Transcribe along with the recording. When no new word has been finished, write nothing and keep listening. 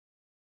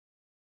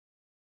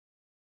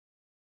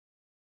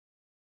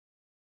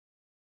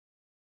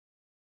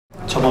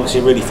Tom,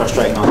 obviously really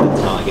frustrating on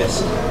tonight, I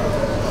guess.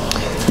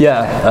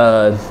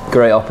 Yeah,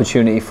 great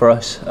opportunity for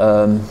us.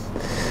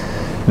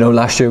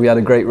 Last year we had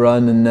a great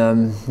run, and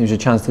there was a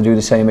chance to do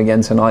the same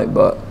again tonight.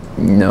 But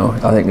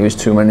I think there was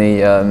too many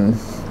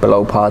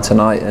below par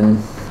tonight, and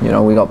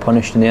we got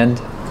punished in the end.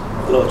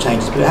 A lot of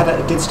changes, but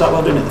it did start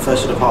well, didn't it? The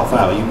first sort of half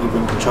hour, you were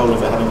in control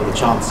of it, having all the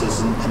chances,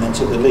 and then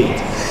took the lead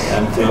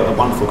through a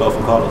wonderful goal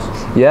from Carlos.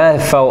 Yeah,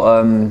 it felt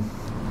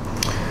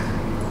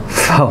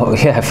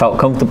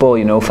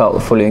comfortable.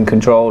 Felt fully in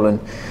control, and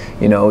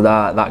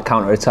that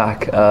counter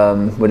attack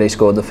where they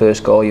scored the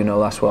first goal.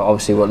 That's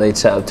what they'd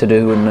set up to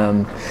do,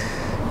 and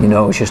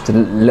it's just a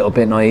little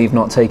bit naive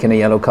not taking a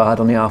yellow card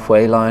on the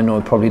halfway line,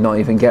 or probably not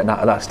even getting that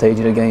at that stage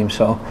of the game.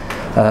 So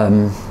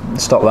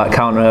stop that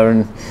counter,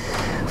 and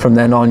from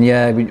then on,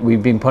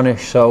 we've been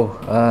punished. So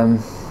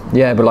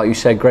but like you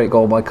said, great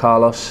goal by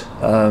Carlos.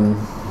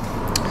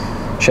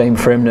 Shame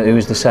for him that it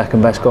was the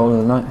second best goal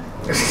of the night.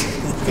 I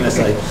was going to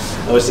say,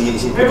 obviously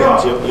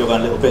you're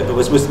going a little bit, but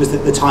was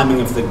the timing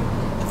of the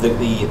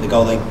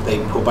goal they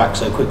pulled back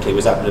so quickly,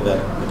 was that a bit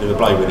of a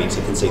blow really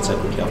to concede so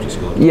quickly after you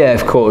scored? Yeah,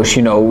 of course.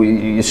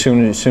 As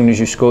soon as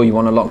you score, you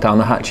want to lock down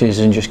the hatches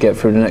and just get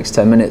through the next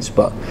 10 minutes,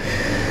 but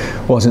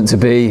wasn't to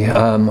be.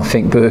 I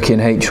think Berkey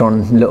and H are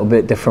on a little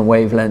bit different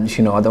wavelengths.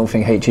 I don't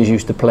think H is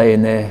used to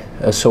playing there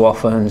so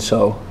often,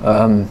 so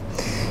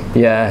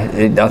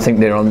I think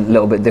they're on a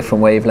little bit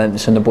different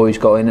wavelengths, and the boys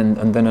got in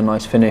and done a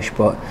nice finish.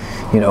 But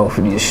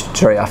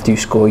straight after you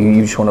score,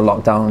 you just want to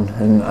lock down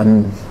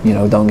and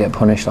don't get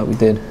punished like we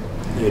did.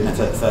 You were in the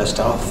first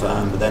half,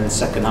 but then the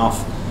second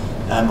half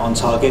on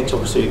target.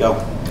 Talk us through your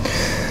goal.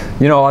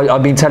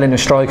 I've been telling the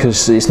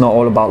strikers it's not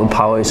all about the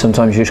power.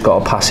 Sometimes you just got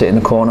to pass it in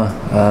the corner.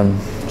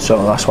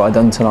 So that's what I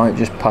done tonight.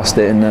 Just passed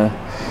it in the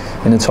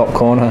top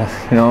corner.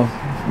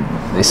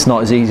 It's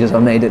not as easy as I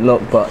made it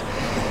look, but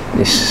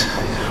it's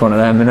one of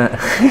them, innit?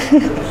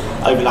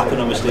 Overlapping,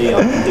 obviously. You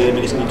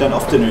don't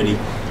often really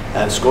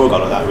score a goal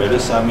like that, really.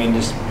 So I mean,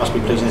 this must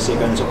be pleasing to see it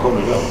go in the top corner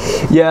as well.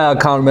 Yeah, I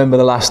can't remember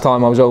the last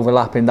time I was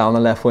overlapping down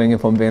the left wing,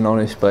 if I'm being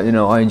honest. But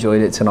I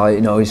enjoyed it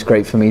tonight. It's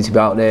great for me to be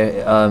out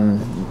there.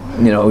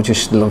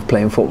 Just love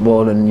playing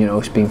football, and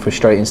it's been a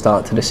frustrating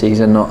start to the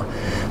season, not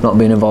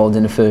being involved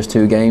in the first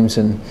two games,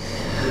 and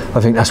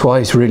I think that's why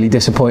it's really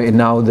disappointing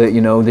now that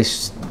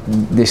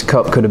this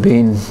cup could have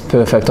been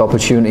perfect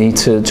opportunity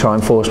to try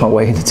and force my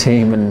way in the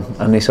team,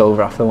 and it's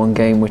over after one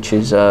game, which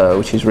is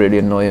really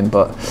annoying.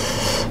 But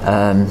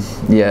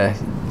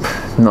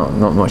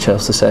not much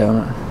else to say on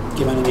it.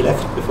 You many on your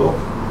left before?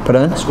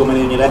 Pardon? Score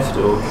many on your left,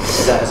 or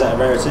is that a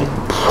rarity?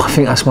 I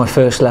think that's my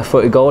first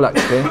left-footed goal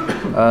actually.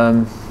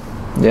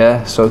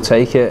 So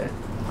take it.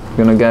 I'm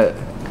gonna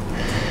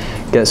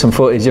get some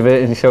footage of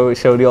it and show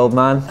the old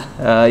man.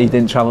 He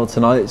didn't travel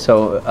tonight,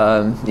 so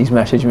he's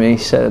messaged me,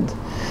 said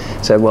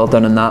well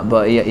done on that,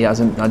 but he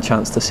hasn't had a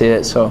chance to see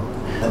it. So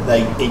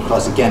they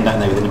equalised again, don't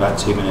they, within about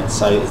 2 minutes?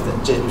 So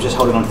just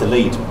holding on to the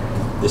lead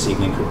this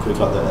evening could prove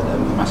like a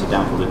massive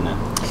downfall, didn't it?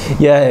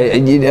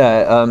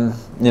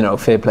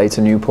 Fair play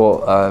to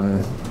Newport.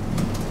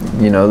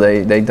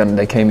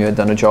 They came here,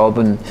 done a job,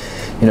 and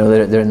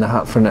they're in the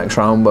hat for the next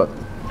round, but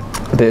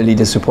bitterly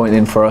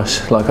disappointing for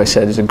us. Like I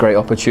said, it's a great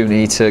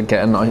opportunity to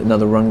get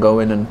another run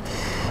going, and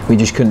we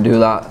just couldn't do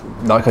that.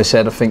 Like I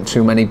said, I think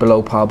too many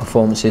below par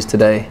performances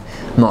today.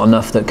 Not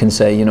enough that can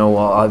say,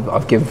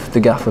 I've given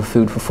the gaffer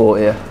food for thought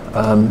here,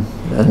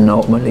 and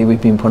ultimately we've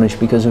been punished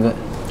because of it.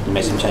 You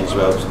made some changes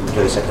well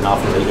for the second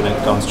half, and they're going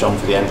to go on strong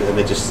for the end, and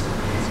they just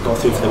got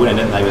through for the winning,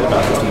 didn't they, with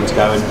about 15 to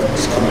go, and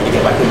just couldn't really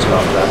get back into it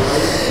after that.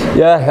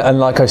 Yeah, and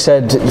like I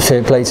said,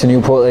 fair play to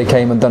Newport. They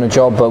came and done a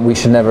job, but we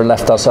should never have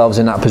left ourselves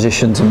in that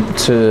position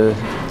to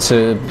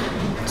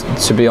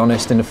be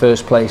honest in the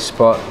first place.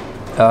 But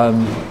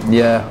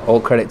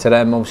all credit to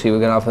them. Obviously, we're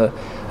going to have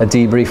a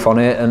debrief on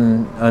it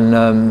and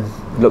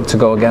look to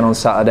go again on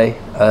Saturday.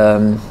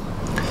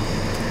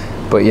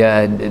 But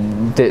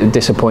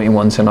disappointing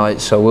one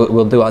tonight. So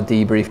we'll do our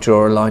debrief,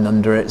 draw a line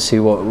under it, see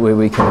where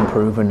we can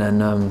improve, and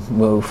then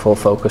we'll full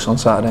focus on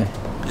Saturday.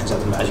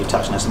 Exactly, as you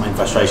touched on, that's the main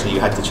frustration that you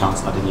had the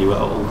chance, didn't you,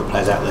 all the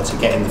players out there to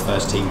get in the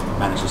first team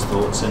managers'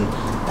 thoughts, and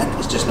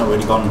it's just not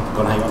really gone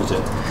how you wanted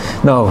it.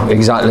 No,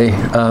 exactly.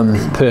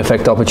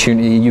 Perfect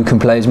opportunity. You can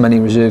play as many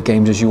reserve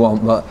games as you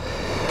want, but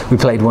we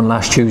played one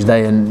last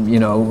Tuesday, and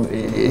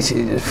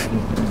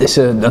it's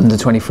an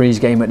under-23s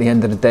game. At the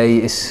end of the day,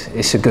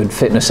 it's a good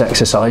fitness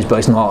exercise, but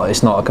it's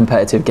not a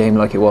competitive game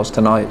like it was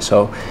tonight.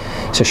 So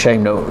it's a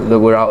shame that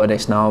we're out of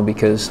this now,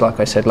 because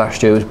like I said,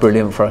 last year was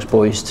brilliant for us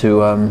boys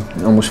to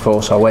almost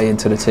force our way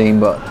into the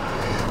team, but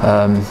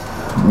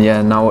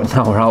now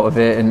we're out of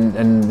it,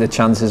 and the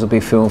chances will be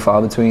few and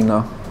far between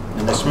now.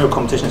 And there's some real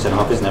competition in centre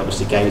half, isn't there?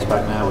 Obviously, Gabe's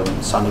back now,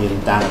 and Sonny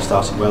and Dan have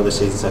started well this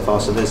season so far.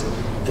 So it's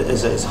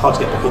hard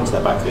to get back into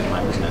that back three at the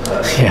moment, isn't it?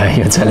 Yeah,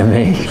 you're telling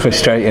me.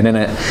 Frustrating, isn't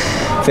it?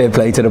 Fair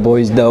play to the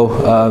boys, though.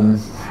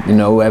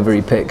 Whoever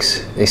he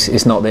picks,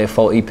 it's not their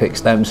fault. He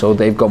picks them, so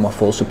they've got my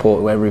full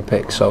support. Whoever he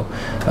picks. So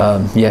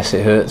yes,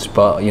 it hurts,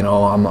 but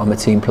I'm a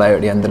team player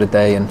at the end of the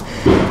day, and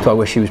do I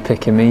wish he was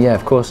picking me? Yeah,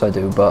 of course I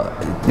do. But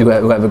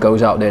whoever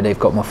goes out there, they've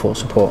got my full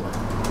support.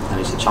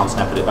 it's a chance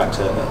now to put it back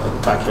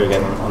here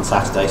again on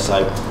Saturday.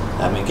 So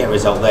and get a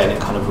result there, and it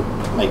kind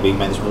of maybe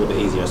made this a little bit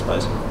easier, I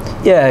suppose.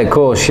 Yeah, of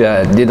course.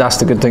 Yeah, that's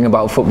the good thing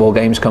about football.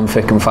 Games come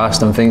thick and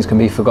fast, and things can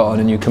be forgotten,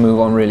 and you can move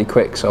on really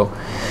quick. So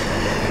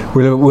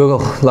we'll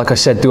like I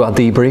said, do our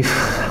debrief.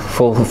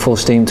 Full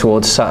steam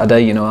towards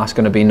Saturday. You know, that's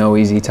going to be no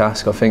easy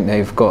task. I think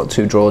they've got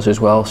 2 draws as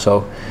well,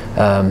 so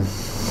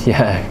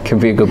yeah, it can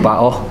be a good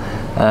battle,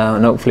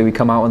 and hopefully we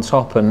come out on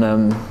top, and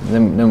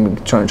then we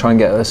try and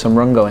get some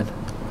run going.